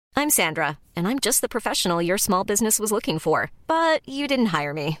I'm Sandra, and I'm just the professional your small business was looking for. But you didn't hire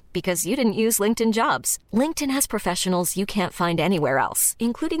me because you didn't use LinkedIn Jobs. LinkedIn has professionals you can't find anywhere else,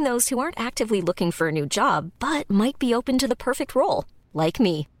 including those who aren't actively looking for a new job, but might be open to the perfect role, like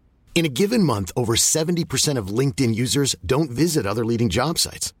me. In a given month, over 70% of LinkedIn users don't visit other leading job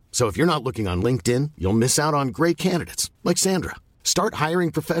sites. So if you're not looking on LinkedIn, you'll miss out on great candidates like Sandra. Start hiring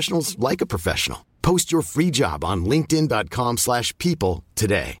professionals like a professional. Post your free job on linkedin.com/people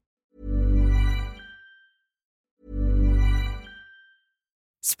today.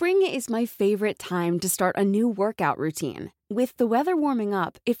 Spring is my favorite time to start a new workout routine. With the weather warming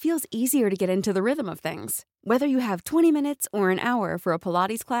up, it feels easier to get into the rhythm of things. Whether you have 20 minutes or an hour for a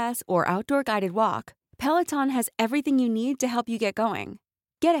Pilates class or outdoor guided walk, Peloton has everything you need to help you get going.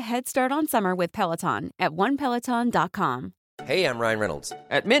 Get a head start on summer with Peloton at onepeloton.com. Hey, I'm Ryan Reynolds.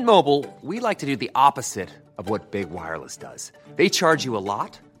 At Mint Mobile, we like to do the opposite of what Big Wireless does. They charge you a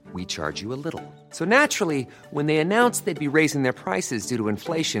lot, we charge you a little. So naturally, when they announced they'd be raising their prices due to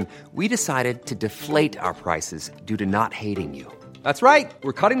inflation, we decided to deflate our prices due to not hating you. That's right.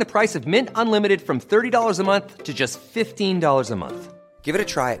 We're cutting the price of Mint Unlimited from $30 a month to just $15 a month. Give it a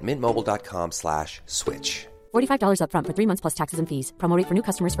try at mintmobile.com/switch. $45 up front for 3 months plus taxes and fees. Promo rate for new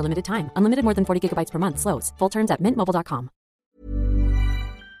customers for limited time. Unlimited more than 40 gigabytes per month. Slows full terms at mintmobile.com.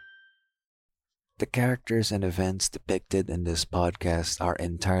 The characters and events depicted in this podcast are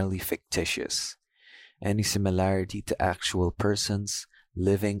entirely fictitious. Any similarity to actual persons,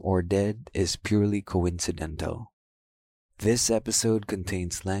 living or dead, is purely coincidental. This episode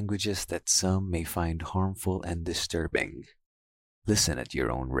contains languages that some may find harmful and disturbing. Listen at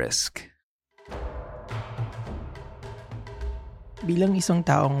your own risk. Bilang isang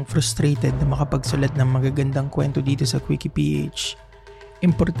taong frustrated na makapagsulat ng magagandang kwento dito sa QuickiePH,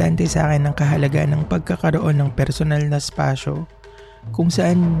 importante sa akin ang kahalagaan ng pagkakaroon ng personal na spasyo kung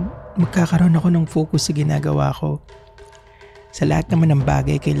saan magkakaroon ako ng focus sa ginagawa ko. Sa lahat naman ng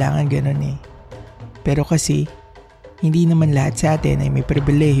bagay, kailangan ganun eh. Pero kasi, hindi naman lahat sa atin ay may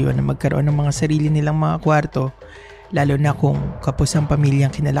pribilehiyo na magkaroon ng mga sarili nilang mga kwarto, lalo na kung kapos ang pamilyang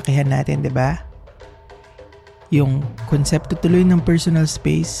kinalakihan natin, 'di ba? Yung konsepto tuloy ng personal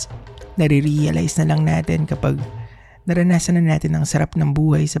space, nare-realize na lang natin kapag naranasan na natin ang sarap ng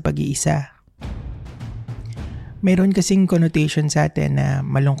buhay sa pag-iisa. Mayroon kasing connotation sa atin na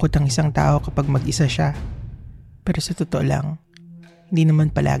malungkot ang isang tao kapag mag-isa siya. Pero sa totoo lang, hindi naman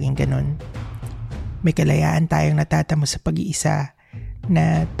palaging ganun. May kalayaan tayong natatamo sa pag-iisa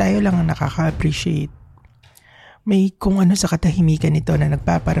na tayo lang ang nakaka-appreciate. May kung ano sa katahimikan nito na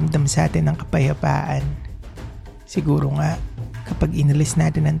nagpaparamdam sa atin ng kapayapaan. Siguro nga, kapag inalis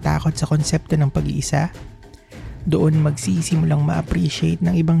natin ang takot sa konsepto ng pag-iisa, doon magsisimulang ma-appreciate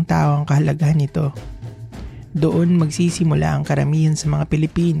ng ibang tao ang kahalagahan nito. Doon magsisimula ang karamihan sa mga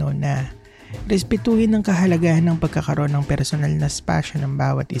Pilipino na respetuhin ang kahalagahan ng pagkakaroon ng personal na spasyo ng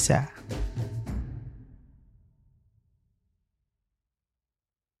bawat isa.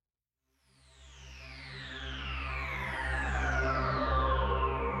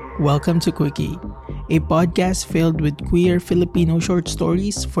 Welcome to Quickie, a podcast filled with queer Filipino short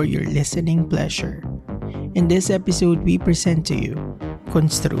stories for your listening pleasure. In this episode, we present to you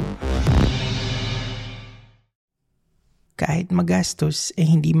Constru. Kahit magastos,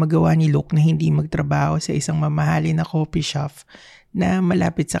 hindi magawa ni Luke na hindi magtrabaho sa isang mamahalin na coffee shop na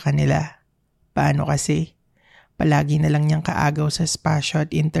malapit sa kanila. Paano kasi? Palagi na lang niyang kaagaw sa spasyo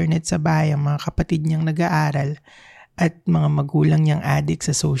at internet sa bahay ang mga kapatid niyang nag-aaral at mga magulang niyang addict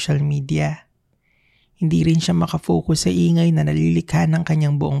sa social media. Hindi rin siya makafocus sa ingay na nalilikha ng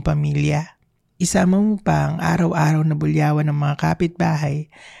kanyang buong pamilya. Isama mo pa ang araw-araw na bulyawan ng mga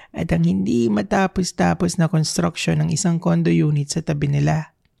kapitbahay at ang hindi matapos-tapos na construction ng isang condo unit sa tabi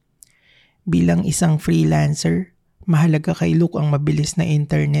nila. Bilang isang freelancer, mahalaga kay Luke ang mabilis na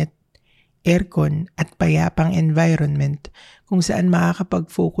internet, aircon at payapang environment kung saan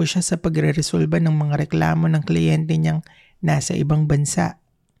makakapag-focus siya sa pagre-resolba ng mga reklamo ng kliyente niyang nasa ibang bansa.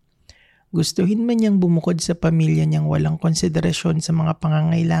 Gustuhin man niyang bumukod sa pamilya niyang walang konsiderasyon sa mga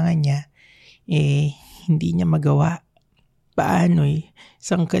pangangailangan niya, hindi niya magawa. Paano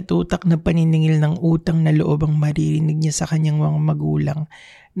sangkatutak na paniningil ng utang na loob ang maririnig niya sa kanyang mga magulang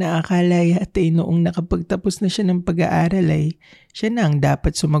na akala yata noong nakapagtapos na siya ng pag-aaral siya na ang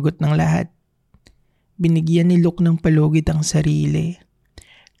dapat sumagot ng lahat. Binigyan ni Luke ng palugit ang sarili.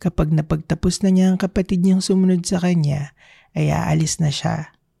 Kapag napagtapos na niya ang kapatid niyang sumunod sa kanya, ay aalis na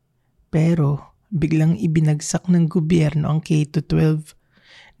siya. Pero biglang ibinagsak ng gobyerno ang K-12.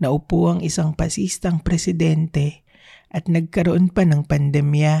 Naupo ang isang pasistang presidente at nagkaroon pa ng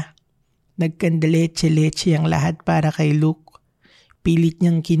pandemya. Nagkandaletse-letse ang lahat para kay Luke. Pilit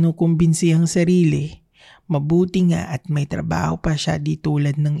niyang kinukumbinsi ang sarili. Mabuti nga at may trabaho pa siya di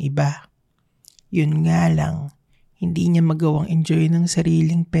tulad ng iba. Yun nga lang, hindi niya magawang enjoy ng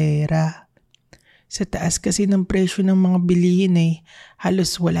sariling pera. Sa taas kasi ng presyo ng mga bilihin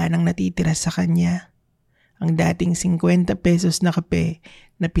halos wala nang natitira sa kanya. Ang dating 50 pesos na kape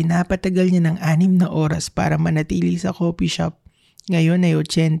na pinapatagal niya ng 6 na oras para manatili sa coffee shop, ngayon ay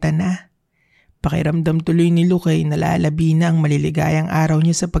 80 na. Pakiramdam tuloy ni Luke ay nalalabi na ang maliligayang araw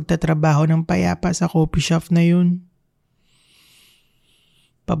niya sa pagtatrabaho ng payapa sa coffee shop na yun.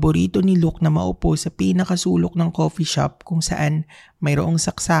 Paborito ni Luke na maupo sa pinakasulok ng coffee shop kung saan mayroong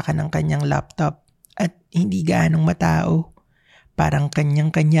saksakan ng kanyang laptop at hindi gaanong matao. Parang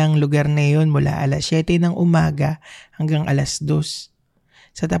kanyang-kanyang lugar na yun mula alas 7 ng umaga hanggang alas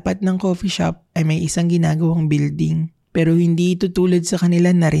 2. Sa tapat ng coffee shop ay may isang ginagawang building. Pero hindi ito tulad sa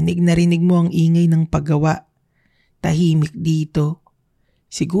kanila, narinig mo ang ingay ng paggawa. Tahimik dito.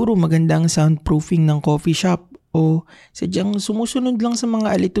 Siguro maganda ang soundproofing ng coffee shop o sadyang sumusunod lang sa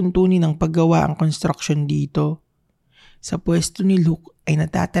mga alituntunin ng paggawa ang construction dito. Sa pwesto ni Luke ay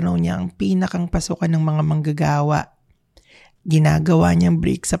natatanaw niya ang pinakang pasukan ng mga manggagawa. Ginagawa niyang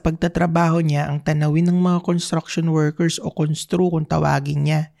break sa pagtatrabaho niya ang tanawin ng mga construction workers o Constru kung tawagin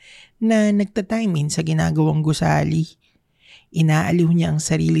niya na nagta-time in sa ginagawang gusali. Inaaliw niya ang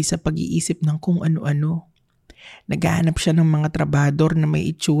sarili sa pag-iisip ng kung ano-ano. Naghahanap siya ng mga trabahador na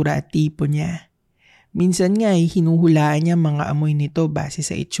may itsura at tipo niya. Minsan nga ay hinuhulaan niya mga amoy nito base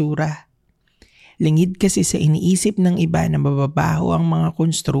sa itsura. Lingid kasi sa iniisip ng iba na mababaho ang mga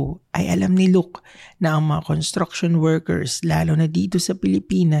Constru, ay alam ni Luke na ang mga construction workers, lalo na dito sa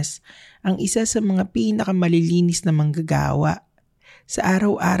Pilipinas, ang isa sa mga pinakamalilinis na manggagawa. Sa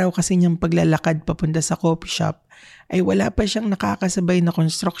araw-araw kasi niyang paglalakad papunta sa coffee shop ay wala pa siyang nakakasabay na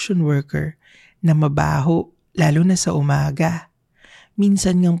construction worker na mabaho, lalo na sa umaga.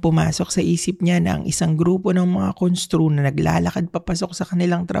 Minsan ngang pumasok sa isip niya na ang isang grupo ng mga Constru na naglalakad papasok sa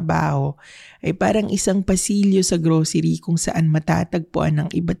kanilang trabaho ay parang isang pasilyo sa grocery kung saan matatagpuan ang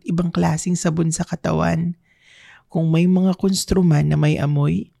iba't ibang klaseng sabon sa katawan. Kung may mga Constru man na may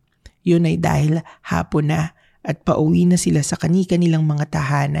amoy, yun ay dahil hapon na at pauwi na sila sa kani-kanilang mga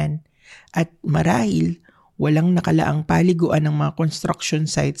tahanan. At marahil, walang nakalaang paliguan ng mga construction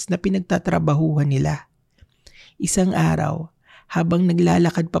sites na pinagtatrabahuhan nila. Isang araw, habang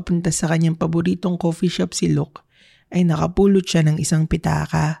naglalakad papunta sa kanyang paboritong coffee shop si Luke, ay nakapulot siya ng isang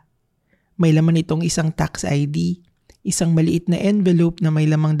pitaka. May laman itong isang tax ID, isang maliit na envelope na may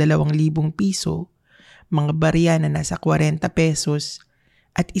lamang 2,000 piso, mga barya na nasa 40 pesos,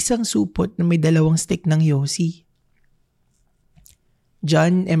 at isang supot na may 2 stick ng yosi.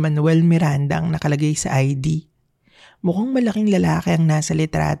 John Emmanuel Miranda ang nakalagay sa ID. Mukhang malaking lalaki ang nasa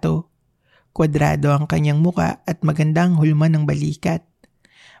litrato. Kwadrado ang kanyang muka at magandang hulma ng balikat.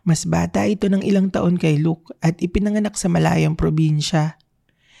 Mas bata ito ng ilang taon kay Luke at ipinanganak sa malayong probinsya.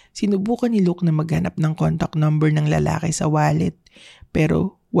 Sinubukan ni Luke na maghanap ng contact number ng lalaki sa wallet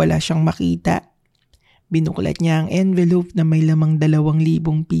pero wala siyang makita. Binuklat niya ang envelope na may lamang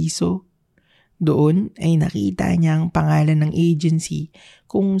 2,000 piso. Doon ay nakita niya ang pangalan ng agency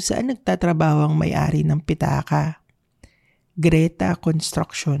kung saan nagtatrabaho ang may-ari ng pitaka. Greta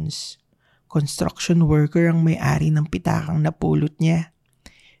Constructions. Construction worker ang may-ari ng pitakang napulot niya.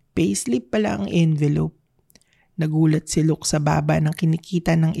 Payslip pala ang envelope. Nagulat si Luke sa baba ng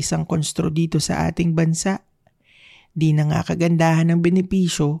kinikita ng isang Constru dito sa ating bansa. Di na nga kagandahan ng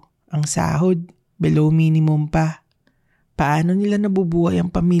benepisyo, ang sahod, below minimum pa. Paano nila nabubuhay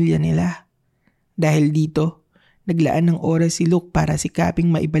ang pamilya nila? Dahil dito, naglaan ng oras si Luke para sikaping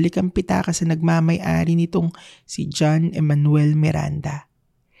maibalik ang pitaka sa nagmamay-ari nitong si John Emmanuel Miranda.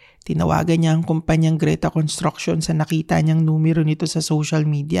 Tinawagan niya ang kumpanyang Greta Construction sa nakita niyang numero nito sa social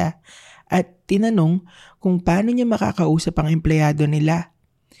media at tinanong kung paano niya makakausap ang empleyado nila.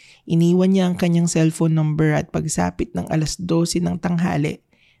 Iniwan niya ang kanyang cellphone number at pagsapit ng alas 12 ng tanghali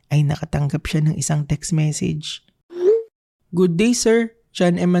ay nakatanggap siya ng isang text message. Good day sir,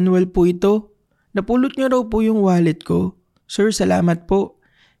 John Emmanuel po ito. Napulot niyo raw po yung wallet ko. Sir, salamat po.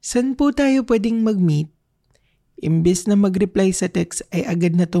 Saan po tayo pwedeng mag-meet? Imbes na mag-reply sa text ay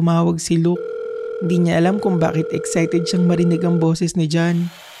agad na tumawag si Luke. Hindi niya alam kung bakit excited siyang marinig ang boses ni John.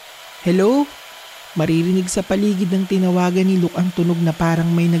 Hello? Maririnig sa paligid ng tinawagan ni Luke ang tunog na parang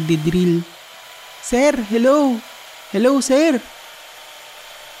may nagdidrill. Sir, hello? Hello, sir?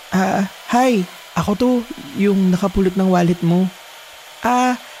 Hi. Ako to, yung nakapulot ng wallet mo.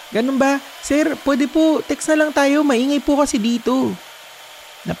 Ganun ba? Sir, pwede po, text na lang tayo, maingay po kasi dito.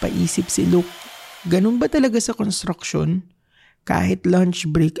 Napaisip si Luke. Ganun ba talaga sa construction? Kahit lunch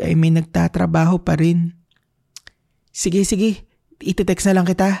break ay may nagtatrabaho pa rin. Sige, Iti-text na lang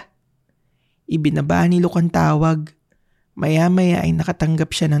kita. Ibinaba ni Luke ang tawag. Maya-maya ay nakatanggap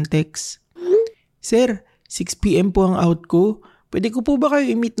siya ng text. Sir, 6 p.m. po ang out ko. Pwede ko po ba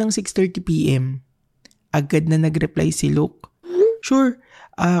kayo i-meet ng 6:30 p.m.? Agad na nag-reply si Luke. Sure,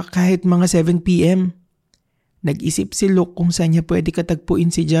 kahit mga 7 p.m. Nag-isip si Luke kung saan niya pwede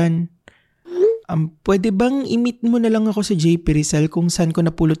katagpuin si John. Pwede bang i-meet mo na lang ako sa JP Rizal kung saan ko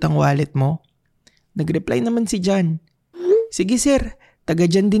napulot ang wallet mo? Nag-reply naman si John. Sige sir, taga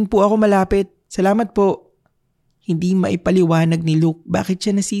dyan din po ako malapit. Salamat po. Hindi maipaliwanag ni Luke bakit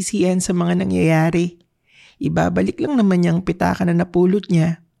siya nasisiyan sa mga nangyayari. Ibabalik lang naman niya ang pitaka na napulot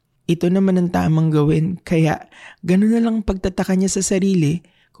niya. Ito naman ang tamang gawin, kaya gano'n na lang pagtataka niya sa sarili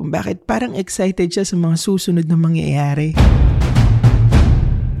kung bakit parang excited siya sa mga susunod na mangyayari.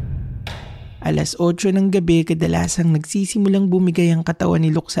 8:00 ng gabi kadalasang nagsisimulang bumigay ang katawan ni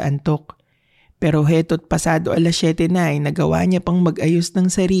Luke sa antok. Pero heto't pasado 7:00 na ay nagawa niya pang mag-ayos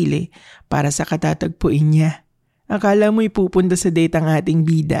ng sarili para sa katatagpuin niya. Akala mo'y pupunta sa date ang ating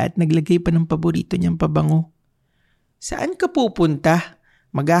bida at naglagay pa ng paborito niyang pabango. Saan ka pupunta?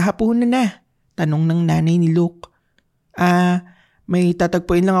 Maghahapunan na, tanong ng nanay ni Luke. May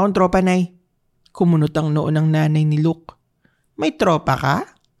tatagpuin lang akong tropa, nay. Kumunot ang noo ng nanay ni Luke. May tropa ka?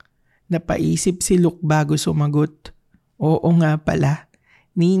 Napaisip si Luke bago sumagot. Oo nga pala.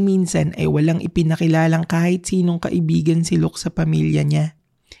 Ni minsan ay walang ipinakilalang kahit sinong kaibigan si Luke sa pamilya niya.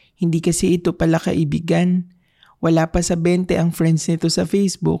 Hindi kasi ito pala kaibigan. Wala pa sa 20 ang friends nito sa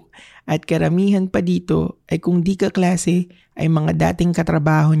Facebook at karamihan pa dito ay kung di ka klase ay mga dating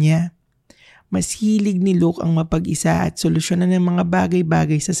katrabaho niya. Mas hilig ni Luke ang mapag-isa at solusyonan ng mga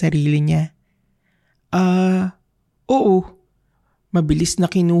bagay-bagay sa sarili niya. Oo. Mabilis na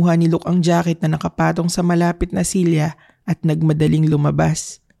kinuha ni Luke ang jacket na nakapatong sa malapit na silya at nagmadaling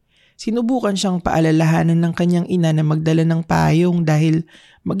lumabas. Sinubukan siyang paalalahanan ng kanyang ina na magdala ng payong dahil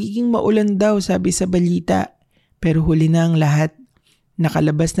magiging maulan daw sabi sa balita. Pero huli na ang lahat.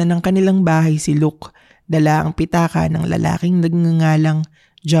 Nakalabas na ng kanilang bahay si Luke, dala ang pitaka ng lalaking nagngangalang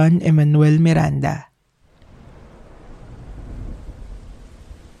John Emmanuel Miranda.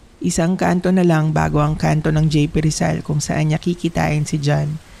 Isang kanto na lang bago ang kanto ng JP Rizal kung saan niya kikitain si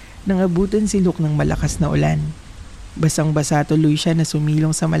John nang abutan si Luke ng malakas na ulan. Basang-basa tuloy siya na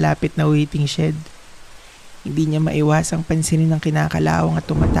sumilong sa malapit na waiting shed. Hindi niya maiwasang pansinin ang kinakalawang at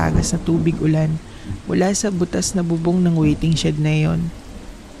tumatagas na tubig ulan mula sa butas na bubong ng waiting shed na iyon.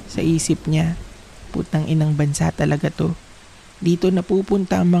 Sa isip niya, putang inang bansa talaga to. Dito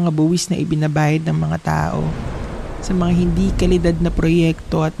napupunta ang mga buwis na ibinabayad ng mga tao. Sa mga hindi kalidad na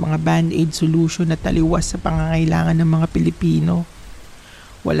proyekto at mga band-aid solution na taliwas sa pangangailangan ng mga Pilipino.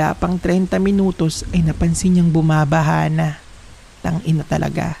 Wala pang 30 minutos ay napansin niyang bumabaha na. Tangina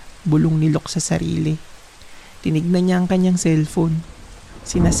talaga, bulong ni Luke sa sarili. Tinignan niya ang kanyang cellphone.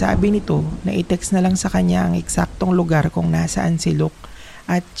 Sinasabi nito na i-text na lang sa kanya ang eksaktong lugar kung nasaan si Luke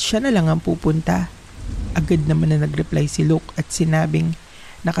at siya na lang ang pupunta. Agad naman na nag-reply si Luke at sinabing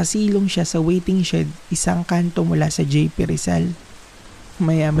nakasilong siya sa waiting shed isang kanto mula sa JP Rizal.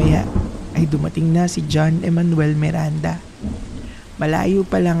 Maya-maya ay dumating na si John Emmanuel Miranda. Malayo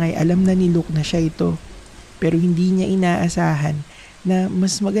pa lang ay alam na ni Luke na siya ito, pero hindi niya inaasahan na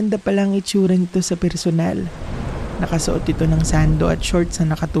mas maganda palang itsura nito sa personal. Nakasuot ito ng sando at shorts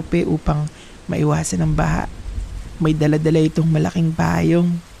na nakatupi upang maiwasan ang baha. May dala-dala itong malaking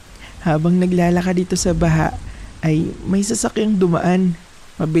payong. Habang naglalakad dito sa baha ay may sasakyang dumaan.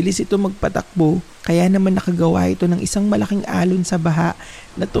 Mabilis ito magpatakbo kaya naman nakagawa ito ng isang malaking alon sa baha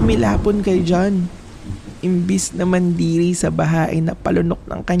na tumilapon kay John. Imbis na mandiri sa baha ay napalunok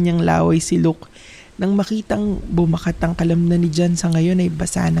ng kanyang laway si Luke nang makitang bumakat ang kalamnan ni John sa ngayon ay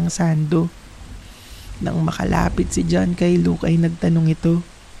basa ng sando. Nang makalapit si John kay Luke ay nagtanong ito,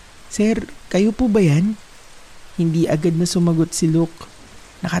 "Sir, kayo po ba yan?" Hindi agad na sumagot si Luke.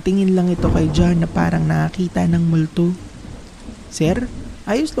 Nakatingin lang ito kay John na parang nakakita ng multo. "Sir,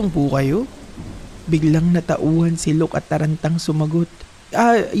 ayos lang po kayo?" Biglang natauhan si Luke at tarantang sumagot.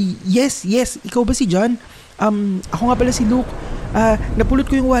 Yes, ikaw ba si John? Ako nga pala si Luke. Napulot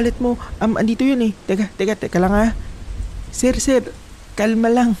ko yung wallet mo. Andito yun eh. Teka lang ha. Sir, kalma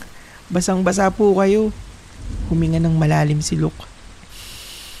lang. Basang-basa po kayo. Huminga ng malalim si Luke.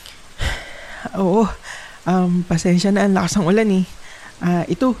 Oo, pasensya na, ang lakas ng ulan eh.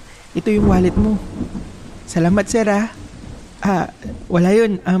 Ito yung wallet mo. Salamat sir ha. Wala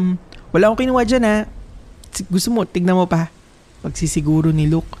yun. Wala akong kinuha dyan ha. Gusto mo, tignan mo pa. Pagsisiguro ni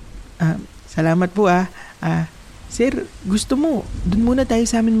Luke. Salamat po ha. Sir, gusto mo, dun muna tayo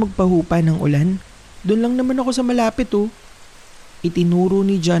sa amin magpahupa ng ulan. Doon lang naman ako sa malapit oh. Itinuro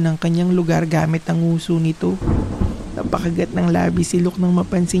ni John ang kanyang lugar gamit ang uso nito. Napakagat ng labi si Luke nang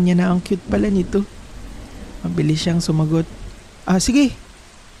mapansin niya na ang cute pala nito. Mabilis siyang sumagot. Sige,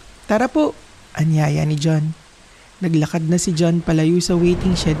 tara po, anyaya ni John. Naglakad na si John palayo sa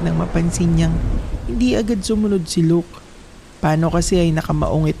waiting shed nang mapansin niyang hindi agad sumunod si Luke. Paano kasi ay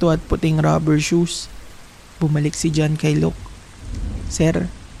nakamaong ito at puting rubber shoes? Bumalik si John kay Luke. Sir,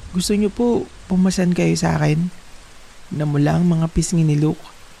 gusto niyo po pumasan kayo sa akin? Namula ang mga pisngi ni Luke.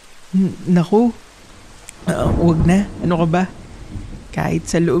 Naku, wag na, ano ka ba? Kahit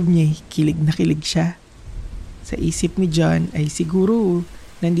sa loob niya, kilig na kilig siya. Sa isip ni John ay siguro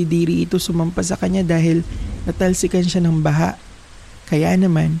nandidiri ito sumampa sa kanya dahil natalsikan siya ng baha. Kaya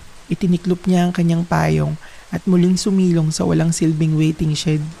naman, itiniklop niya ang kanyang payong at muling sumilong sa walang silbing waiting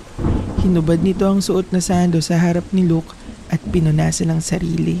shed. Hinubad nito ang suot na sando sa harap ni Luke at pinunasan ang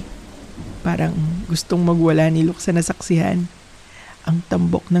sarili. Parang gustong magwala ni Luke sa nasaksihan. Ang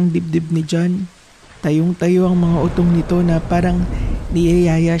tambok ng dibdib ni John. Tayong-tayo ang mga utong nito na parang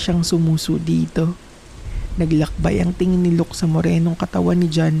niyayaya siyang sumuso dito. Naglakbay ang tingin ni Luke sa morenong katawan ni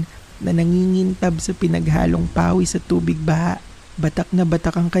John na nangingintab sa pinaghalong pawis sa tubig baha. Batak na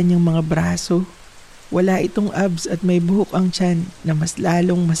batak ang kanyang mga braso. Wala itong abs at may buhok ang tiyan na mas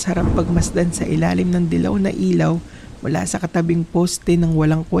lalong masarap pagmasdan sa ilalim ng dilaw na ilaw mula sa katabing poste ng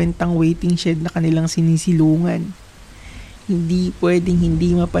walang kwentang waiting shed na kanilang sinisilungan. Hindi pwedeng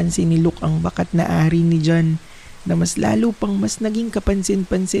hindi mapansin ni Luke ang bakat na ari ni John na mas lalo pang mas naging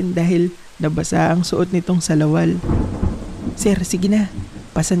kapansin-pansin dahil nabasa ang suot nitong salawal. Sir, sige na.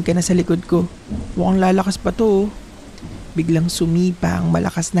 Pasan ka na sa likod ko. Mukhang lalakas pa to. Biglang sumipa ang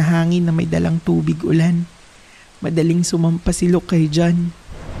malakas na hangin na may dalang tubig ulan. Madaling sumampa si Luke kay John.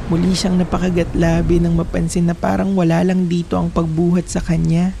 Muli siyang napakagat-labi nang mapansin na parang wala lang dito ang pagbuhat sa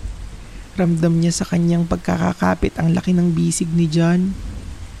kanya. Ramdam niya sa kanyang pagkakakapit ang laki ng bisig ni John.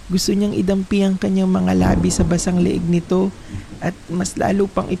 Gusto niyang idampi ang kanyang mga labi sa basang leeg nito at mas lalo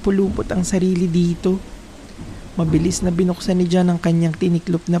pang ipulupot ang sarili dito. Mabilis na binuksan ni John ang kanyang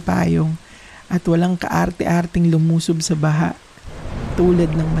tiniklop na payong at walang kaarte-arting lumusob sa baha.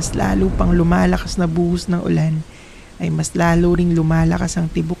 Tulad ng mas lalo pang lumalakas na buhos ng ulan, ay mas lalo ring lumalakas ang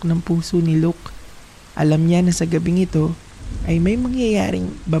tibok ng puso ni Luke. Alam niya na sa gabing ito ay may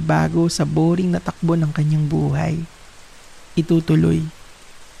mangyayaring babago sa boring na takbo ng kanyang buhay. Itutuloy.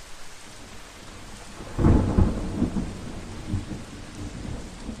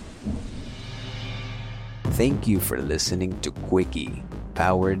 Thank you for listening to Quickie,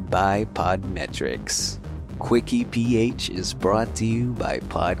 powered by Podmetrics. Quickie PH is brought to you by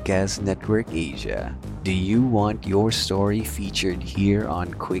Podcast Network Asia. Do you want your story featured here on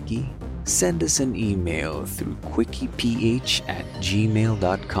Quickie? Send us an email through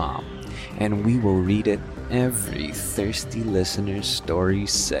quickieph@gmail.com and we will read it every Thirsty Listener's Story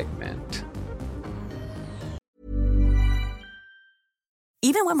segment.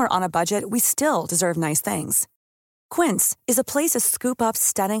 Even when we're on a budget, we still deserve nice things. Quince is a place to scoop up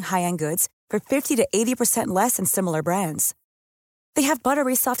stunning high-end goods for 50 to 80% less than similar brands. They have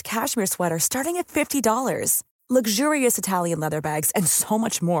buttery soft cashmere sweaters starting at $50, luxurious Italian leather bags, and so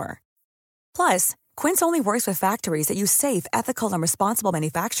much more. Plus, Quince only works with factories that use safe, ethical, and responsible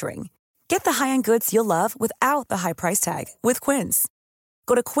manufacturing. Get the high-end goods you'll love without the high price tag with Quince.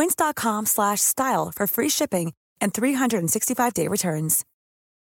 Go to quince.com/style for free shipping and 365-day returns.